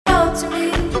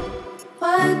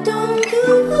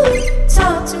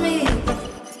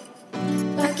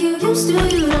used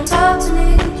to, you don't talk to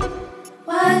me.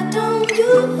 Why don't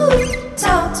you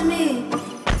talk to me?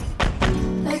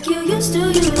 Like you used to,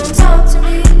 you don't talk to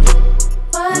me.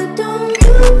 Why don't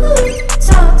you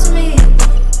talk to me?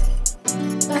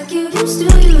 Like you used to,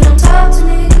 you don't talk to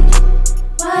me.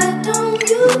 Why don't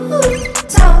you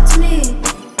talk to me?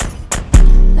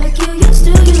 Like you used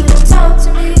to, you don't talk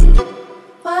to me.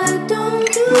 Why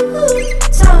don't you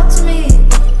talk to me?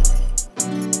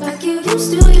 Like you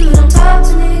used to, you don't talk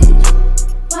to me.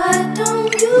 Why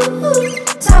don't you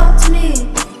talk to me?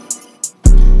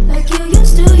 Like you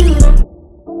used to, you don't.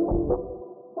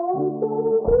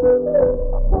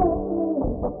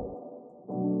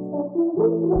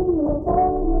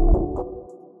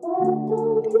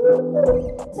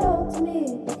 Talk to me.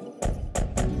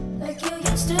 Like you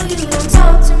used to, you don't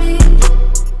talk to me.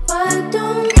 Why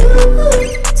don't you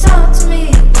talk to me?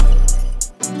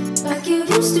 Like you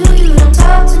used to, you don't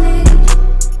talk to me.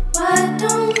 Why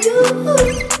don't you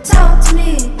talk to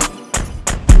me?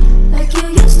 Like you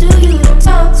used to, you don't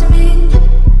talk to me.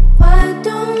 Why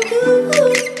don't you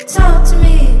talk to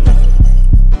me?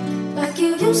 Like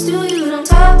you used to, you don't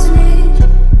talk to me.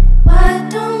 Why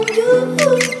don't you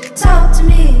talk to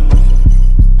me?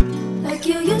 Like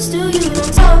you used to, you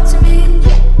don't talk to me.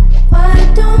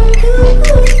 Why don't you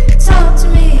talk to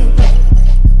me?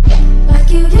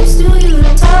 Like you used to, you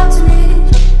don't talk to me.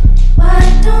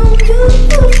 Why don't you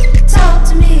talk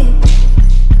to me?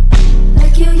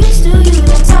 Like you used to, you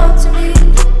don't talk to me.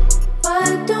 Why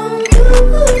don't you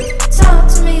talk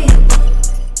to me?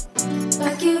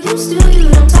 Like you used to, you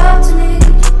don't talk to me.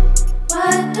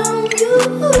 Why don't you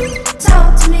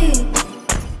talk to me?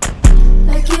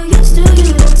 Like you used to,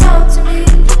 you don't talk to me.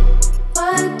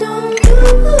 Why don't you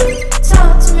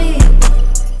talk to me?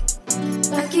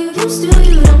 Like you used to,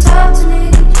 you don't talk to me.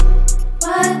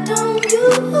 Why don't you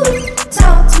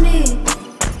talk to me?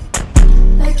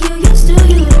 Like you used to,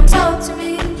 you don't talk to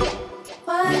me.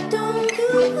 Why don't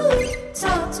you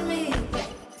talk to me?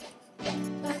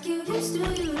 Like you used to,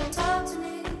 you don't talk.